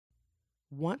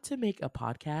Want to make a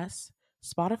podcast?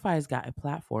 Spotify's got a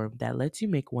platform that lets you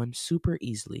make one super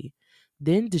easily,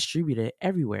 then distribute it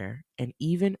everywhere and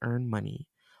even earn money.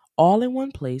 All in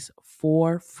one place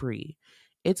for free.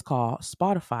 It's called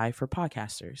Spotify for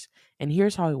Podcasters. And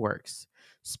here's how it works.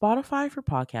 Spotify for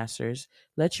Podcasters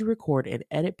lets you record and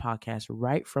edit podcasts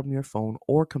right from your phone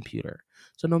or computer.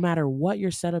 So no matter what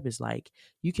your setup is like,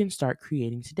 you can start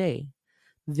creating today.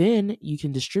 Then you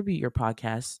can distribute your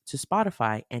podcast to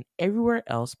Spotify and everywhere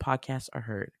else podcasts are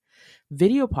heard.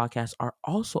 Video podcasts are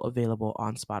also available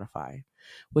on Spotify.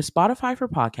 With Spotify for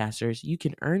Podcasters, you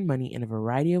can earn money in a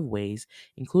variety of ways,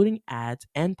 including ads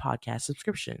and podcast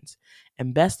subscriptions.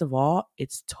 And best of all,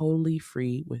 it's totally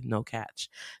free with no catch.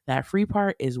 That free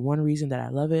part is one reason that I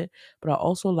love it, but I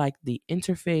also like the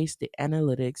interface, the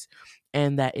analytics,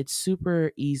 and that it's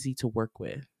super easy to work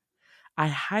with. I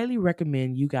highly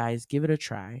recommend you guys give it a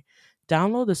try.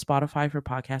 Download the Spotify for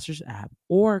Podcasters app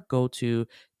or go to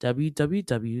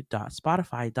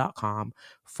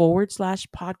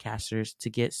www.spotify.com/podcasters to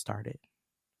get started.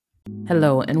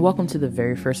 Hello, and welcome to the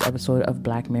very first episode of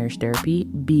Black Marriage Therapy,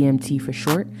 BMT for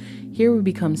short. Here we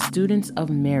become students of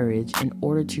marriage in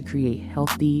order to create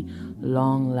healthy,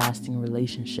 long-lasting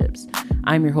relationships.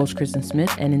 I'm your host, Kristen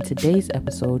Smith, and in today's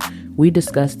episode, we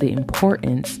discuss the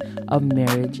importance of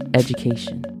marriage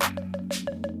education.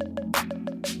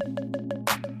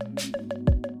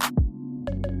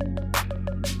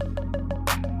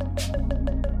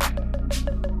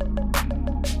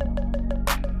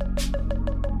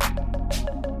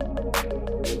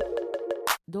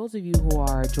 Those of you who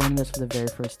are joining us for the very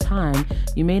first time,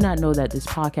 you may not know that this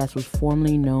podcast was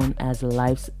formerly known as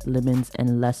Life's Lemons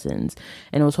and Lessons,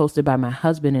 and it was hosted by my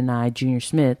husband and I, Junior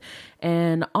Smith.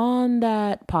 And on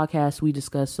that podcast, we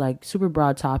discussed like super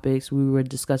broad topics. We would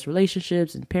discuss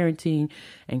relationships and parenting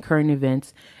and current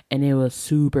events, and it was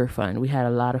super fun. We had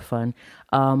a lot of fun.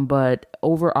 But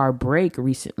over our break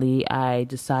recently, I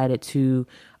decided to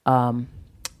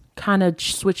kind of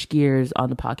switch gears on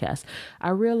the podcast.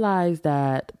 I realized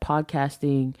that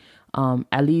podcasting,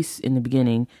 at least in the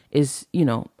beginning, is,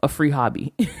 a free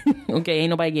hobby. Okay,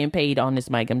 ain't nobody getting paid on this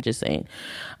mic, I'm just saying.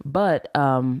 But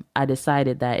I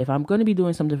decided that if I'm going to be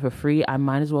doing something for free, I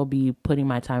might as well be putting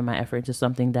my time and my effort into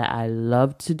something that I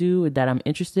love to do, that I'm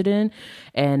interested in,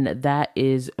 and that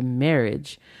is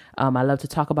marriage. I love to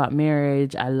talk about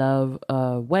marriage. I love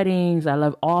weddings. I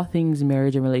love all things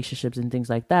marriage and relationships and things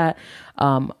like that.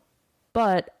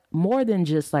 But more than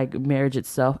just like marriage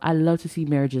itself, I love to see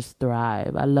marriages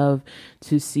thrive. I love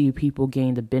to see people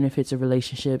gain the benefits of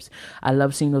relationships. I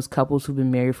love seeing those couples who've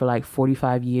been married for like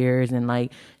 45 years and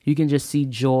like you can just see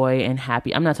joy and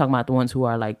happy. I'm not talking about the ones who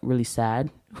are like really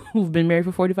sad who've been married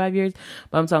for 45 years,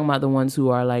 but I'm talking about the ones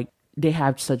who are like, they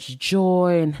have such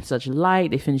joy and such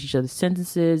light. They finish each other's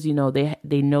sentences.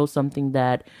 They know something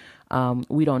that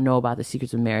we don't know about the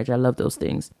secrets of marriage. I love those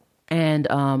things. And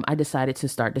I decided to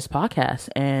start this podcast,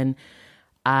 and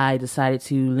I decided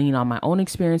to lean on my own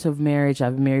experience of marriage.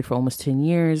 I've been married for almost 10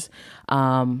 years.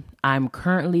 I'm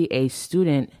currently a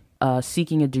student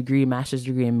seeking a master's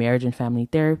degree in marriage and family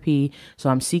therapy. So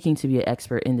I'm seeking to be an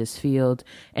expert in this field.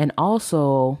 And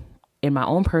also in my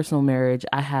own personal marriage,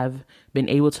 I have been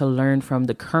able to learn from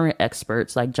the current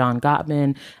experts like John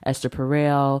Gottman, Esther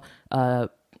Perel,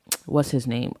 what's his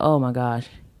name? Oh my gosh.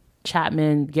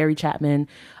 Gary Chapman,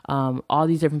 all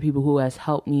these different people who has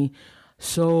helped me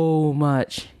so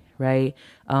much, right?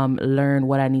 Learn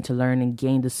what I need to learn and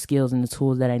gain the skills and the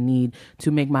tools that I need to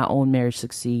make my own marriage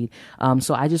succeed.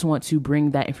 So I just want to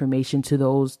bring that information to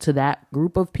that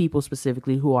group of people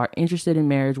specifically who are interested in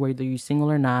marriage, whether you're single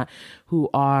or not,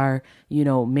 who are,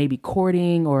 maybe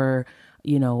courting or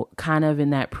kind of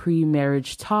in that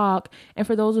pre-marriage talk. And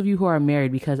for those of you who are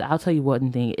married, because I'll tell you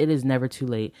one thing, it is never too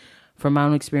late. From my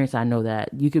own experience, I know that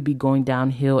you could be going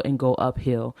downhill and go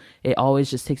uphill. It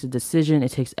always just takes a decision. It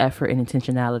takes effort and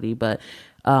intentionality. But,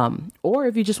 or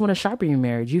if you just want to sharpen your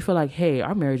marriage, you feel like, hey,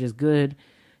 our marriage is good,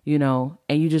 and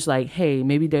you just like, hey,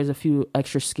 maybe there's a few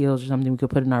extra skills or something we could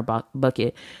put in our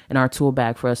bucket, in our tool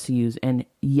bag for us to use. And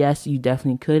yes, you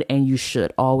definitely could, and you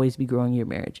should always be growing your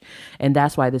marriage. And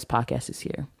that's why this podcast is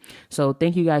here. So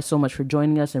thank you guys so much for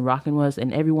joining us and rocking with us,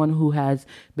 and everyone who has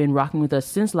been rocking with us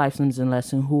since Life's Lemons and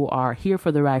Lessons, who are here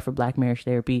for the ride for Black Marriage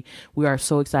Therapy. We are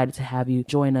so excited to have you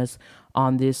join us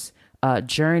on this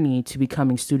journey to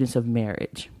becoming students of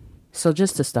marriage. So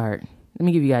just to start, let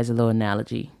me give you guys a little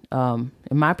analogy. In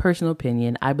my personal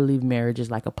opinion, I believe marriage is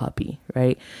like a puppy,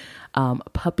 right?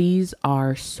 Puppies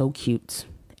are so cute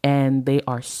and they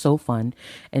are so fun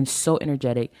and so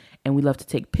energetic, and we love to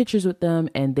take pictures with them,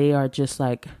 and they are just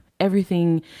like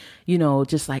everything,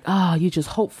 just like, you just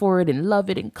hope for it and love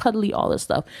it and cuddly, all this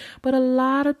stuff. But a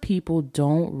lot of people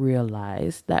don't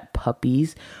realize that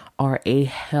puppies are a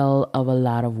hell of a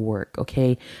lot of work.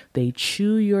 Okay. They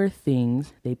chew your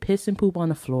things. They piss and poop on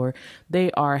the floor. They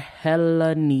are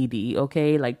hella needy.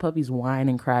 Okay. Like puppies whine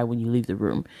and cry when you leave the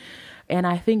room. And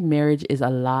I think marriage is a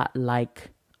lot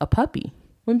like a puppy.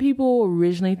 When people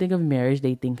originally think of marriage,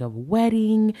 they think of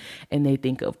wedding and they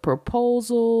think of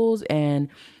proposals and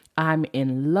I'm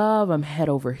in love, I'm head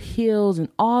over heels and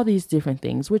all these different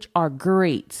things, which are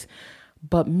great.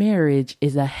 But marriage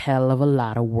is a hell of a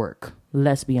lot of work.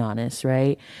 Let's be honest,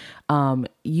 right?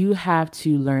 You have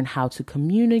to learn how to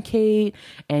communicate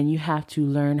and you have to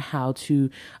learn how to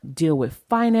deal with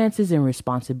finances and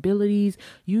responsibilities.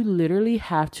 You literally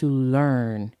have to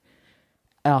learn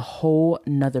a whole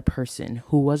nother person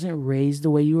who wasn't raised the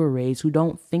way you were raised, who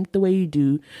don't think the way you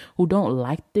do, who don't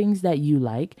like things that you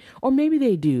like, or maybe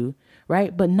they do,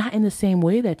 right? But not in the same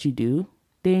way that you do.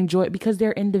 They enjoy it because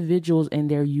they're individuals and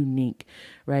they're unique,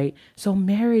 right? So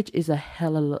marriage is a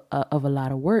hell of a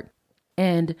lot of work.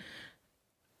 And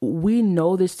we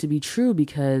know this to be true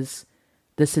because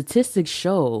the statistics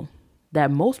show that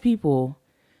most people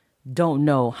don't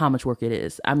know how much work it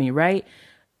is. I mean, right?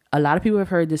 A lot of people have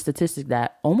heard this statistic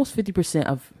that almost 50%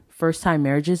 of first-time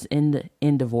marriages end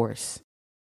in divorce.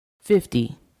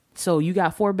 50. So you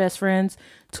got 4 best friends,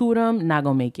 2 of them not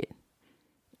gonna make it.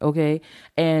 Okay?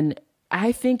 And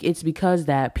I think it's because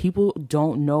that people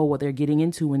don't know what they're getting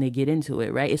into when they get into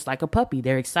it, right? It's like a puppy.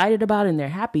 They're excited about it and they're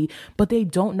happy, but they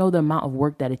don't know the amount of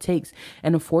work that it takes.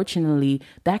 And unfortunately,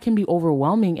 that can be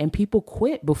overwhelming and people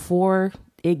quit before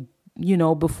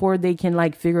before they can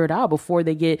like figure it out, before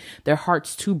they get their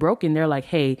hearts too broken. They're like,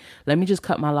 hey, let me just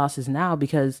cut my losses now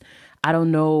because I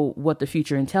don't know what the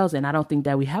future entails. And I don't think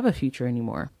that we have a future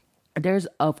anymore. There's,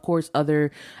 of course,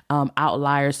 other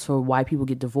outliers for why people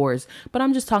get divorced, but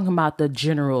I'm just talking about the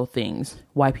general things,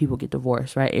 why people get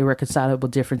divorced, right? Irreconcilable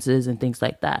differences and things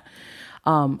like that.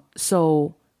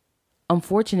 So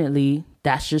unfortunately,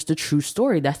 that's just a true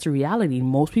story. That's the reality.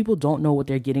 Most people don't know what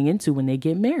they're getting into when they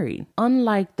get married.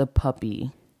 Unlike the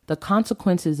puppy, the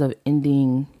consequences of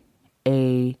ending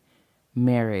a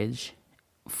marriage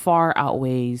far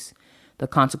outweighs the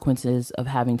consequences of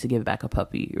having to give back a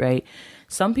puppy, right?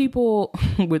 Some people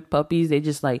with puppies, they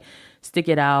just like stick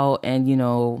it out and,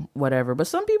 whatever. But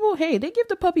some people, hey, they give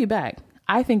the puppy back.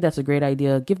 I think that's a great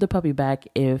idea. Give the puppy back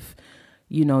if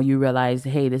you realize,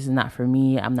 hey, this is not for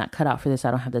me. I'm not cut out for this. I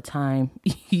don't have the time,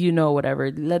 whatever.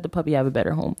 Let the puppy have a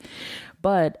better home.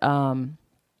 But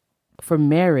for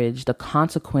marriage, the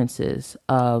consequences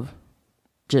of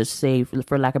just say,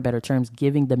 for lack of better terms,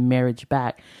 giving the marriage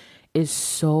back is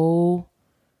so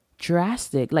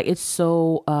drastic. Like it's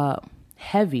so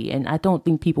heavy. And I don't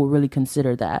think people really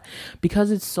consider that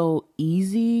because it's so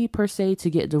easy per se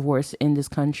to get divorced in this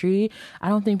country. I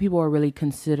don't think people are really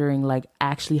considering like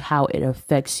actually how it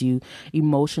affects you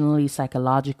emotionally,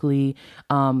 psychologically.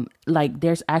 Like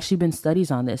there's actually been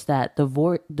studies on this that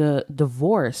the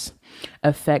divorce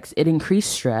affects, it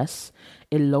increased stress.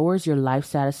 It lowers your life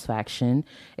satisfaction.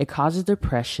 It causes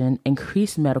depression,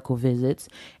 increased medical visits,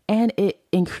 and it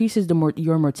increases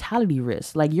your mortality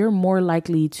risk. Like you're more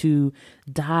likely to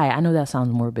die. I know that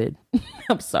sounds morbid.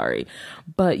 I'm sorry,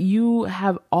 but you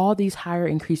have all these higher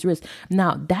increased risks.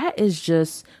 Now that is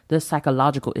just the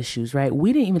psychological issues, right?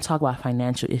 We didn't even talk about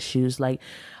financial issues, like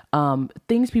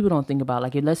things people don't think about.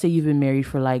 Like let's say you've been married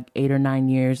for like 8 or 9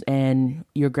 years and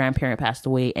your grandparent passed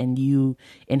away and you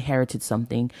inherited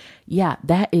something. Yeah,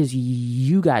 that is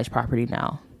you guys' property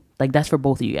now. Like that's for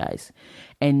both of you guys.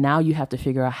 And now you have to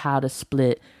figure out how to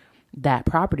split that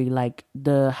property. Like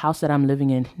the house that I'm living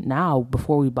in now,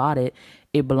 before we bought it,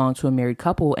 it belonged to a married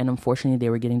couple. And unfortunately they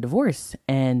were getting divorced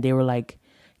and they were like,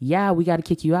 yeah, we got to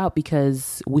kick you out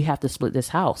because we have to split this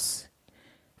house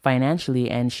financially,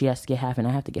 and she has to get half and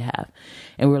I have to get half.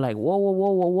 And we're like,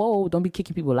 whoa, don't be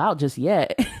kicking people out just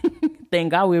yet.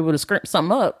 Thank God we were able to scrimp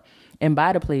something up and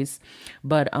buy the place.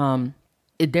 But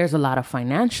there's a lot of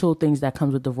financial things that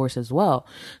comes with divorce as well.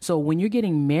 So when you're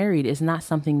getting married, it's not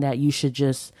something that you should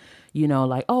just,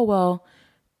 like, well,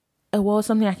 it's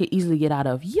something I could easily get out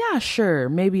of. Yeah, sure.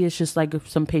 Maybe it's just like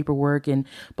some paperwork and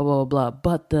blah, blah, blah.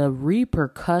 But the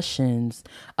repercussions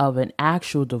of an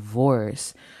actual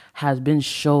divorce has been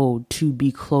shown to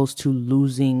be close to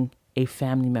losing a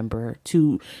family member,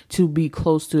 to be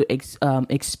close to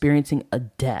experiencing a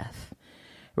death.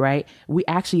 right? We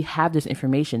actually have this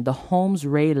information, the Holmes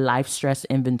Ray Life Stress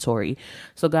Inventory.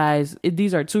 So guys,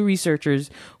 these are two researchers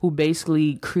who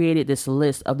basically created this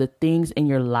list of the things in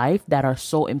your life that are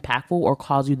so impactful or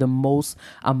cause you the most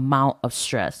amount of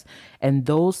stress. And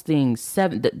those things,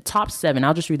 the top 7,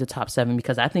 I'll just read the top 7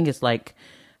 because I think it's like,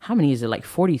 how many is it? Like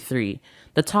 43.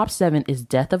 The top 7 is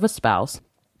death of a spouse.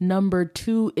 Number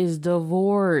 2 is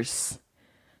divorce.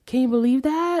 Can you believe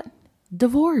that?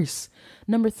 Divorce.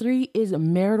 Number 3 is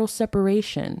marital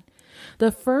separation.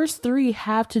 The first 3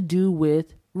 have to do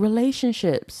with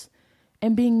relationships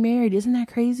and being married. Isn't that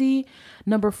crazy?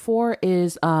 Number 4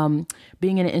 is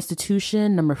being in an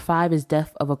institution. Number 5 is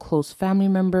death of a close family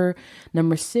member.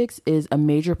 Number 6 is a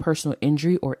major personal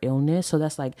injury or illness. So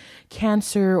that's like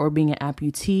cancer or being an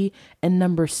amputee. And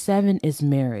number 7 is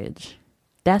marriage.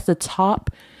 That's the top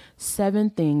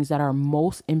 7 things that are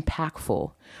most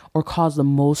impactful or cause the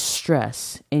most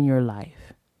stress in your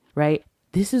life, right?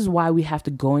 This is why we have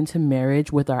to go into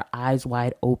marriage with our eyes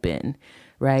wide open,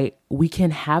 right? We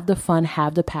can have the fun,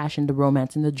 have the passion, the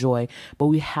romance, and the joy, but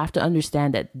we have to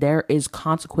understand that there is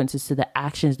consequences to the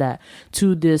actions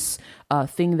to this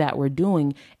thing that we're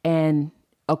doing. And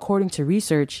according to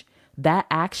research, that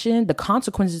action, the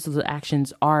consequences of the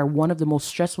actions are one of the most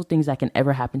stressful things that can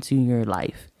ever happen to you in your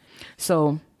life.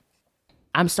 So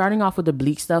I'm starting off with the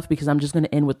bleak stuff because I'm just going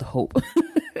to end with the hope.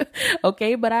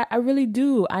 Okay. But I really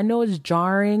do. I know it's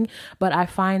jarring, but I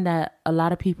find that a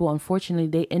lot of people, unfortunately,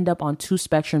 they end up on 2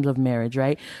 spectrums of marriage,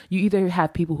 right? You either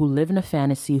have people who live in a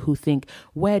fantasy, who think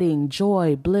wedding,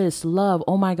 joy, bliss, love,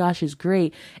 oh my gosh, is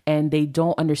great. And they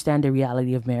don't understand the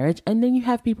reality of marriage. And then you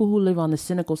have people who live on the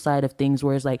cynical side of things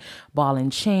where it's like ball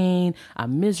and chain,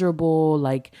 I'm miserable,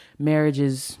 like marriage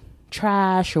is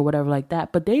trash or whatever like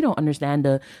that, but they don't understand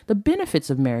the benefits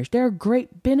of marriage. There are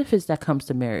great benefits that comes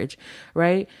to marriage,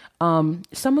 right?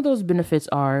 Some of those benefits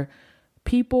are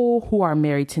people who are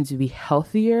married tend to be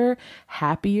healthier,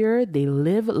 happier, they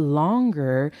live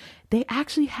longer, they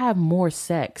actually have more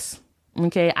sex.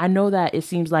 Okay, I know that it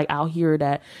seems like out here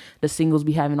that the singles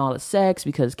be having all the sex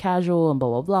because casual and blah,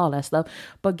 blah, blah, all that stuff.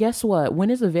 But guess what? When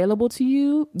it's available to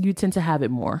you, you tend to have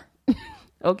it more.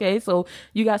 Okay, so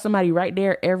you got somebody right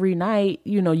there every night,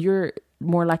 you're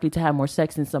more likely to have more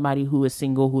sex than somebody who is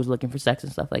single, who's looking for sex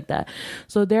and stuff like that.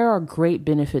 So there are great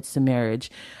benefits to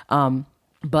marriage.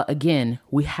 But again,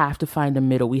 we have to find the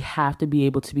middle. We have to be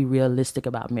able to be realistic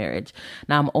about marriage.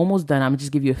 Now I'm almost done. I'm gonna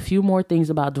just give you a few more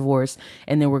things about divorce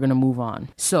and then we're going to move on.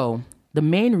 So the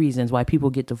main reasons why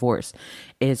people get divorced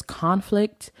is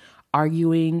conflict,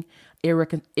 arguing,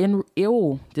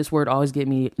 this word always get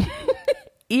me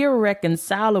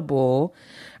irreconcilable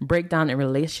breakdown in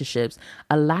relationships,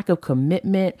 a lack of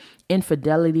commitment,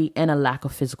 infidelity, and a lack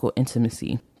of physical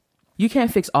intimacy. You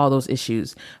can't fix all those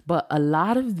issues, but a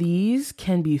lot of these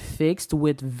can be fixed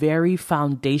with very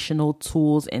foundational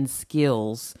tools and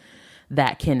skills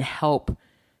that can help,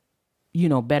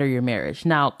 better your marriage.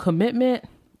 Now, commitment,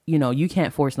 you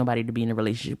can't force nobody to be in a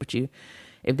relationship with you.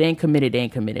 If they ain't committed, they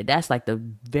ain't committed. That's like the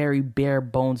very bare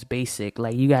bones basic.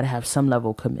 Like you got to have some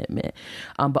level of commitment.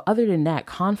 But other than that,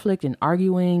 conflict and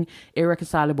arguing,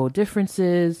 irreconcilable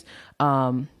differences,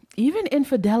 even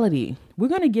infidelity. We're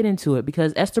going to get into it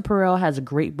because Esther Perel has a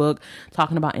great book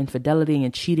talking about infidelity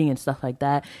and cheating and stuff like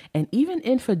that. And even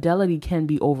infidelity can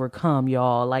be overcome,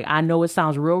 y'all. Like, I know it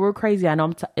sounds real crazy. I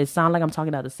know it sounds like I'm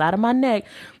talking out the side of my neck,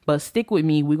 but stick with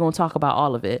me. We're going to talk about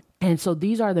all of it. And so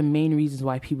these are the main reasons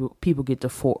why people get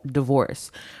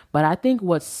divorced. But I think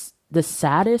what's the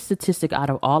saddest statistic out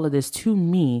of all of this to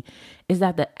me is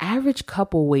that the average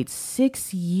couple waits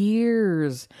 6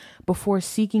 years before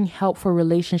seeking help for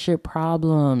relationship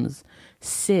problems.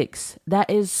 6. That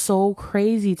is so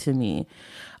crazy to me.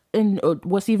 And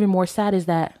what's even more sad is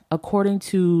that according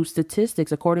to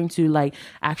statistics, according to like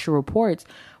actual reports,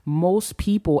 most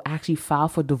people actually file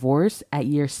for divorce at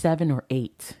year 7 or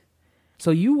 8.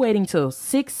 So you waiting till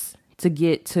 6 to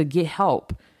get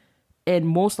help. And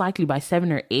most likely by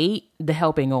 7 or 8, the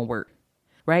help ain't gonna work,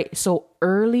 right? So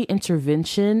early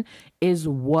intervention is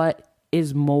what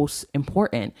is most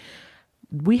important.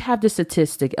 We have the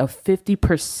statistic of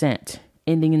 50%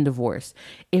 ending in divorce.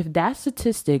 If that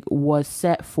statistic was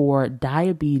set for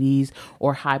diabetes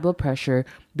or high blood pressure,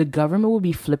 the government would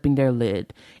be flipping their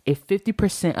lid. If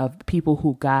 50% of people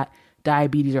who got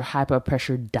diabetes or high blood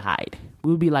pressure died, we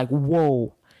would be like,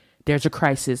 whoa. There's a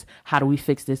crisis. How do we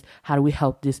fix this? How do we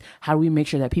help this? How do we make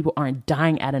sure that people aren't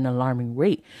dying at an alarming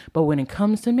rate? But when it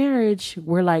comes to marriage,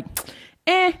 we're like,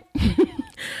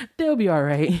 they'll be all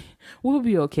right. We'll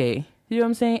be okay. You know what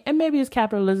I'm saying? And maybe it's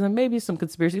capitalism. Maybe it's some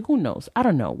conspiracy. Who knows? I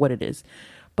don't know what it is.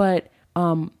 But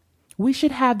we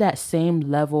should have that same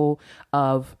level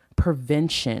of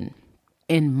prevention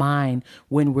in mind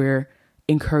when we're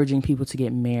encouraging people to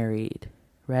get married,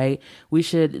 right? We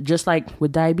should, just like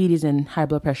with diabetes and high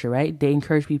blood pressure, right? They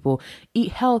encourage people,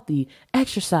 eat healthy,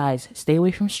 exercise, stay away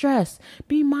from stress,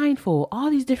 be mindful, all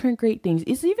these different great things.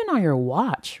 It's even on your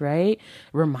watch, right?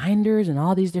 Reminders and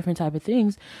all these different type of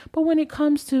things. But when it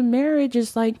comes to marriage,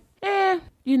 it's like,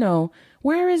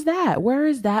 where is that? Where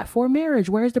is that for marriage?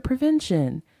 Where is the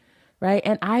prevention? Right.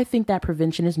 And I think that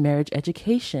prevention is marriage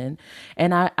education.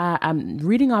 And I'm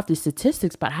reading off the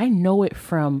statistics, but I know it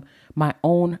from my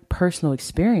own personal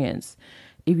experience.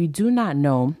 If you do not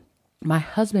know, my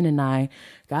husband and I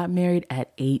got married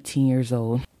at 18 years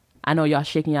old. I know y'all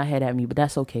shaking your head at me, but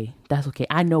that's okay. That's okay.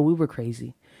 I know we were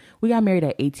crazy. We got married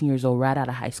at 18 years old, right out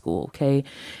of high school. Okay.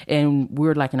 And we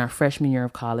were like in our freshman year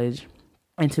of college.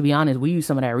 And to be honest, we used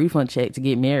some of that refund check to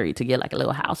get married, to get like a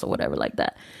little house or whatever like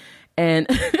that. And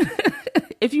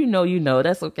if you know,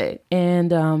 that's okay. And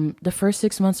the first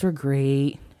 6 months were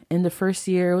great. In the first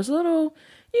year, it was a little,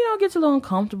 gets a little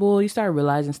uncomfortable. You start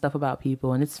realizing stuff about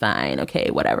people and it's fine. Okay,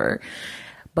 whatever.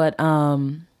 But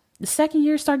the second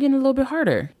year started getting a little bit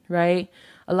harder, right?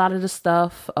 A lot of the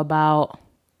stuff about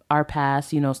our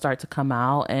past, start to come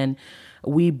out. And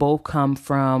we both come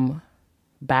from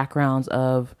backgrounds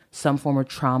of some form of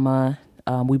trauma.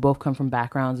 We both come from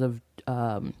backgrounds of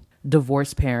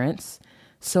divorced parents.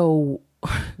 So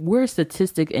we're a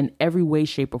statistic in every way,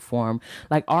 shape, or form.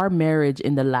 Like our marriage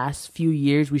in the last few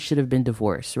years, we should have been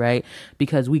divorced, right?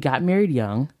 Because we got married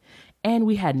young and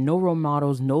we had no role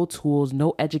models, no tools,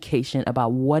 no education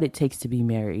about what it takes to be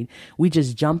married. We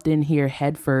just jumped in here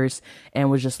head first and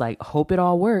was just like, hope it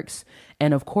all works.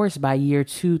 And of course, by year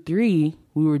 2, 3,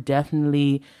 we were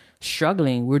definitely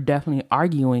struggling. We were definitely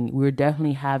arguing. We were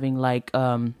definitely having like,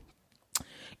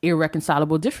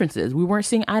 irreconcilable differences. We weren't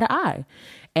seeing eye to eye.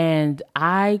 And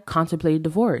I contemplated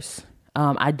divorce.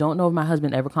 I don't know if my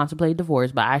husband ever contemplated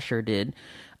divorce, but I sure did.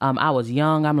 I was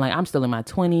young. I'm still in my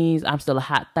 20s. I'm still a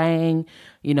hot thing.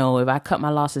 If I cut my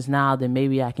losses now, then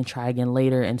maybe I can try again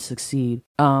later and succeed.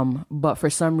 But for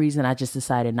some reason, I just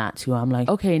decided not to. I'm like,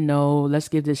 okay, no, let's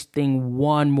give this thing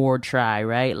one more try,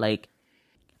 right?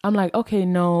 Okay,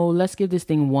 no, let's give this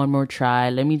thing one more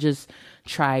try. Let me just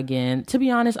try again. To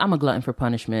be honest, I'm a glutton for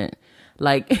punishment.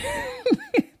 Like,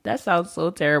 that sounds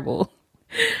so terrible.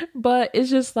 But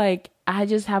it's just like, I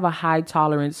just have a high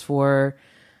tolerance for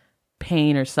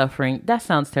pain or suffering. That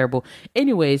sounds terrible.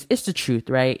 Anyways, it's the truth,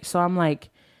 right? So I'm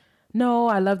like, no,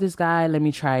 I love this guy. Let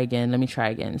me try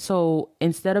again. So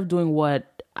instead of doing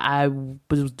what I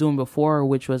was doing before,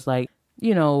 which was like,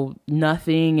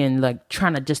 nothing and like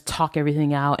trying to just talk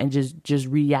everything out and just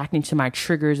reacting to my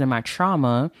triggers and my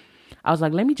trauma, I was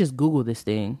like, let me just Google this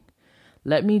thing.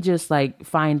 Let me just like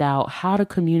find out how to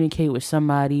communicate with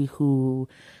somebody who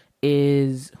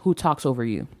talks over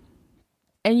you.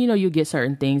 And, you get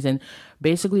certain things. And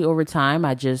basically over time,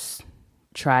 I just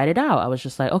tried it out. I was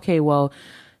just like, okay, well,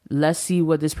 let's see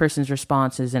what this person's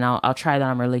response is. And I'll try that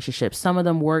on my relationship. Some of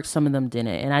them worked, some of them didn't.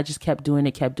 And I just kept doing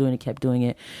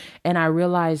it. And I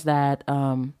realized that,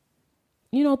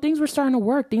 things were starting to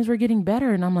work. Things were getting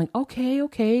better. And I'm like,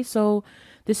 okay. So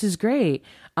this is great.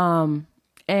 And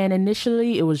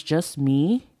initially it was just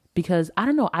me because I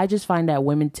don't know. I just find that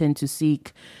women tend to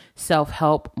seek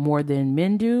self-help more than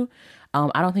men do.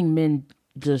 I don't think men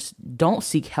just don't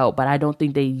seek help, but I don't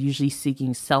think they usually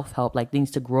seeking self-help, like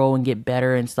things to grow and get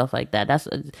better and stuff like that.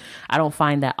 I don't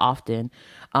find that often.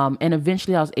 And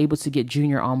eventually I was able to get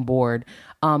Junior on board.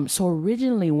 So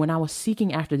originally when I was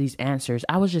seeking after these answers,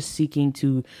 I was just seeking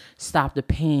to stop the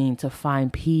pain, to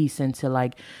find peace and to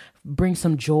like bring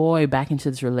some joy back into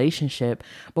this relationship.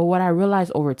 But what I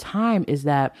realized over time is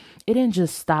that it didn't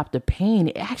just stop the pain.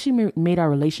 It actually made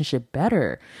our relationship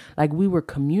better. Like we were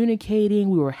communicating,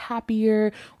 we were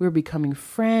happier, we were becoming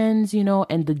friends,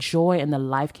 and the joy and the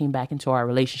life came back into our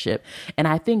relationship. And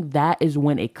I think that is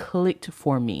when it clicked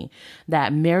for me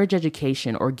that marriage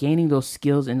education or gaining those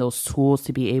skills and those tools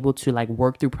to be able to like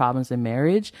work through problems in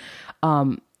marriage.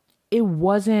 It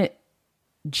wasn't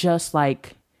just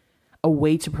like a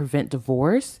way to prevent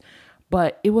divorce,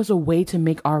 but it was a way to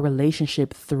make our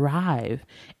relationship thrive.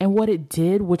 And what it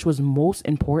did, which was most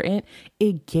important,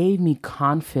 it gave me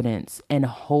confidence and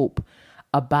hope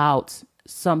about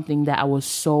something that I was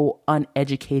so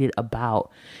uneducated about.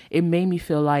 It made me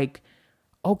feel like,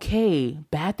 okay,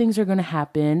 bad things are going to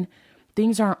happen.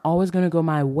 Things aren't always going to go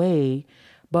my way,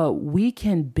 but we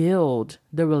can build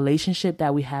the relationship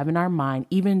that we have in our mind,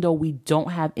 even though we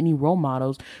don't have any role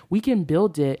models. We can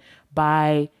build it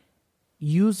by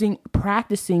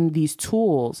practicing these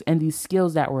tools and these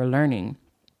skills that we're learning.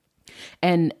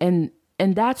 And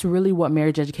And that's really what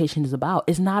marriage education is about.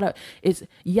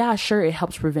 Sure, it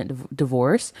helps prevent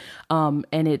divorce. And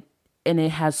it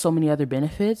has so many other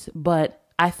benefits, but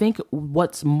I think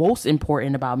what's most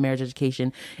important about marriage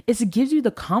education is it gives you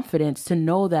the confidence to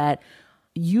know that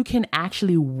you can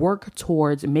actually work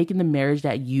towards making the marriage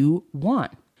that you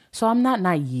want. So I'm not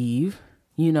naive,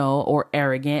 or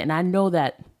arrogant. And I know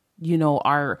that,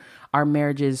 our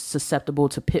marriage is susceptible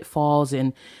to pitfalls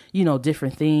and,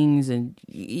 different things, and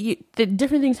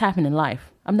different things happen in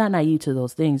life. I'm not naive to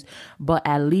those things, but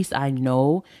at least I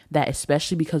know that,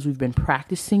 especially because we've been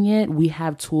practicing it, we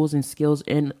have tools and skills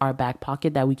in our back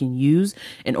pocket that we can use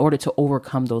in order to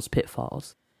overcome those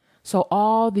pitfalls. So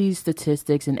all these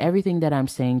statistics and everything that I'm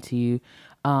saying to you,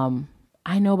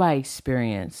 I know by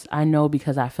experience. I know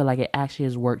because I feel like it actually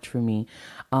has worked for me.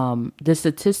 The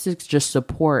statistics just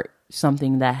support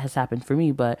something that has happened for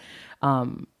me, but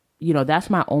that's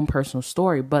my own personal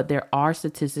story. But there are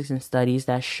statistics and studies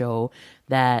that show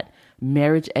that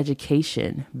marriage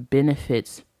education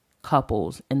benefits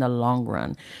couples in the long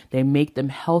run. They make them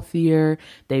healthier.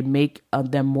 They make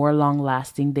them more long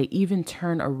lasting. They even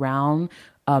turn around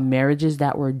marriages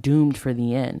that were doomed for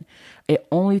the end. It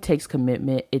only takes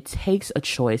commitment. It takes a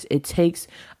choice. It takes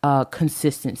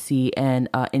consistency and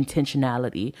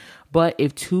intentionality. But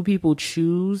if two people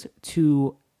choose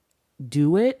to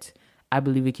do it, I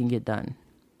believe it can get done.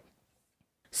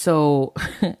 So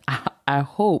I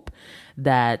hope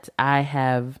that I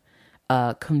have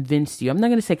convinced you. I'm not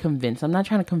going to say convince. I'm not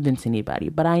trying to convince anybody,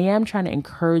 but I am trying to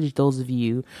encourage those of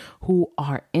you who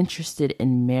are interested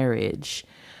in marriage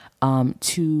and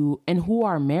who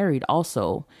are married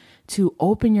also, to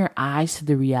open your eyes to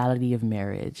the reality of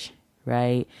marriage,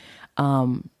 right?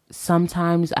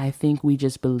 Sometimes I think we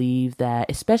just believe that,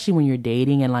 especially when you're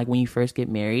dating and like when you first get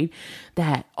married,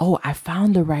 that, I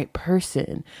found the right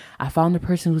person. I found the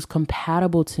person who's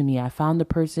compatible to me. I found the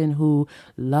person who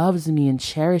loves me and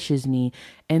cherishes me,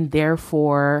 and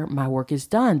therefore my work is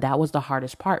done. That was the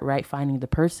hardest part, right? Finding the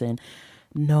person.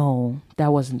 No,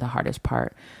 that wasn't the hardest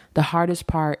part. The hardest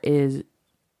part is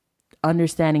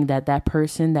understanding that that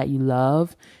person that you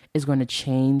love is going to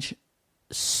change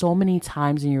so many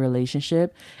times in your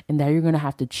relationship, and that you're going to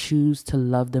have to choose to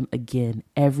love them again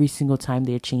every single time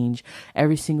they change,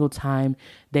 every single time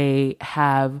they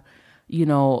have,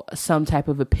 some type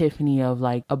of epiphany of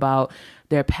like about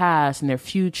their past and their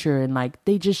future, and like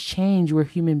they just change. We're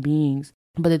human beings.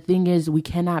 But the thing is, we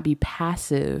cannot be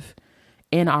passive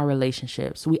in our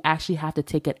relationships. We actually have to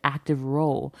take an active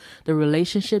role. The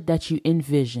relationship that you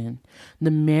envision,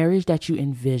 the marriage that you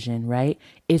envision, right,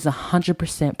 is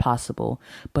 100% possible.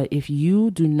 But if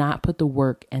you do not put the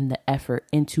work and the effort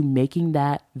into making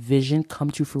that vision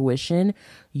come to fruition,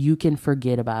 you can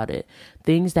forget about it.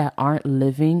 Things that aren't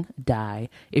living die.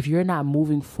 If you're not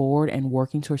moving forward and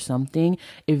working towards something,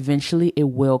 eventually it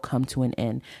will come to an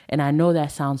end. And I know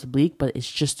that sounds bleak, but it's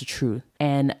just the truth.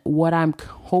 And what I'm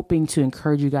hoping to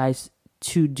encourage you guys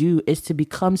to do is to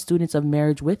become students of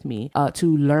marriage with me,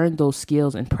 to learn those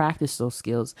skills and practice those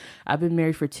skills. I've been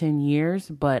married for 10 years,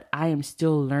 but I am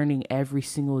still learning every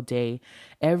single day.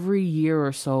 Every year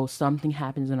or so, something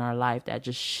happens in our life that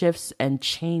just shifts and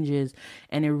changes.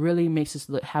 And it really makes us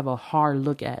have a hard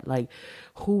look at like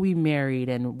who we married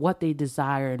and what they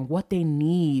desire and what they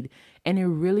need. And it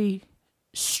really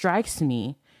strikes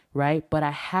me, right? But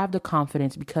I have the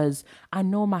confidence because I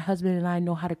know my husband and I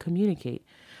know how to communicate.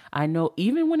 I know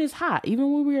even when it's hot,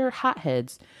 even when we're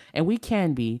hotheads, and we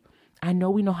can be, I know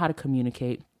we know how to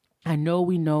communicate. I know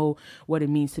we know what it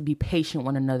means to be patient with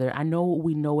one another. I know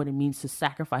we know what it means to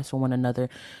sacrifice for one another.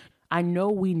 I know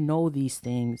we know these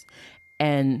things.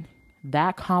 And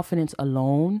that confidence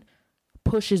alone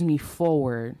pushes me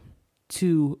forward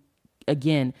to,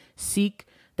 again, seek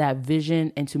that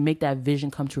vision and to make that vision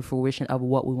come to fruition of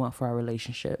what we want for our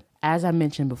relationship. As I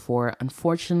mentioned before,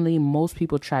 unfortunately, most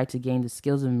people try to gain the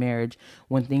skills of marriage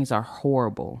when things are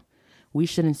horrible. We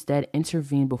should instead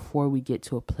intervene before we get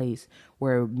to a place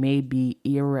where it may be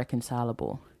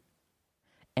irreconcilable.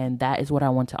 And that is what I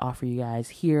want to offer you guys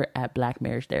here at Black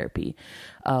Marriage Therapy.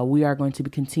 We are going to be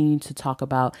continuing to talk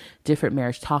about different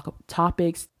marriage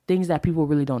topics, things that people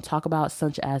really don't talk about,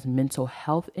 such as mental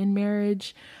health in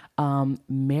marriage,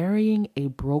 marrying a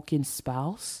broken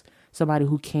spouse, somebody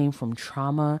who came from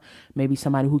trauma, maybe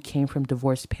somebody who came from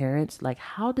divorced parents. Like,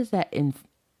 how does that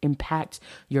impact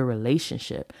your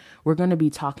relationship? We're going to be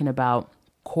talking about,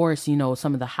 of course,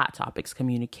 some of the hot topics: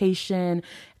 communication,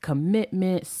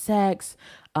 commitment, sex.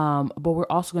 But we're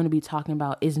also going to be talking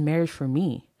about, is marriage for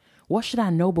me? What should I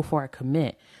know before I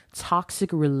commit?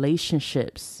 Toxic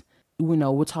relationships.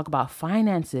 We'll talk about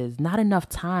finances, not enough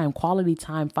time, quality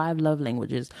time, 5 love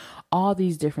languages, all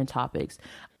these different topics.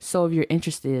 So if you're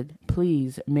interested,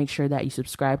 please make sure that you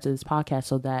subscribe to this podcast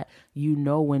so that you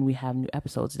know when we have new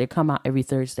episodes. They come out every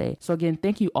Thursday. So again,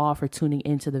 thank you all for tuning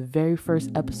into the very first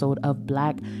episode of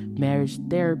Black Marriage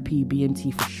Therapy,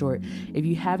 BMT for short. If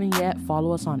you haven't yet,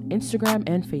 follow us on Instagram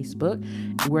and Facebook.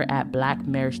 We're at Black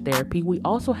Marriage Therapy. We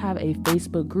also have a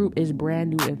Facebook group. It's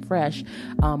brand new and fresh,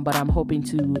 but I'm hoping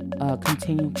to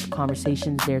continue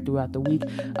conversations there throughout the week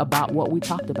about what we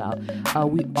talked about.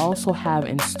 We also have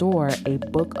in store a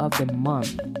book of the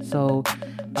month. So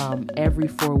every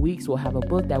 4 weeks we'll have a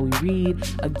book that we read.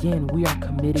 Again, we are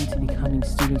committing to becoming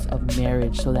students of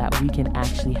marriage so that we can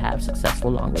actually have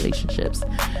successful long relationships.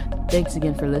 Thanks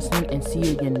again for listening, and see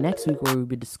you again next week, where we'll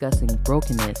be discussing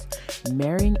brokenness,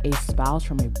 marrying a spouse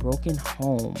from a broken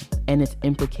home, and its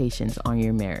implications on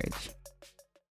your marriage.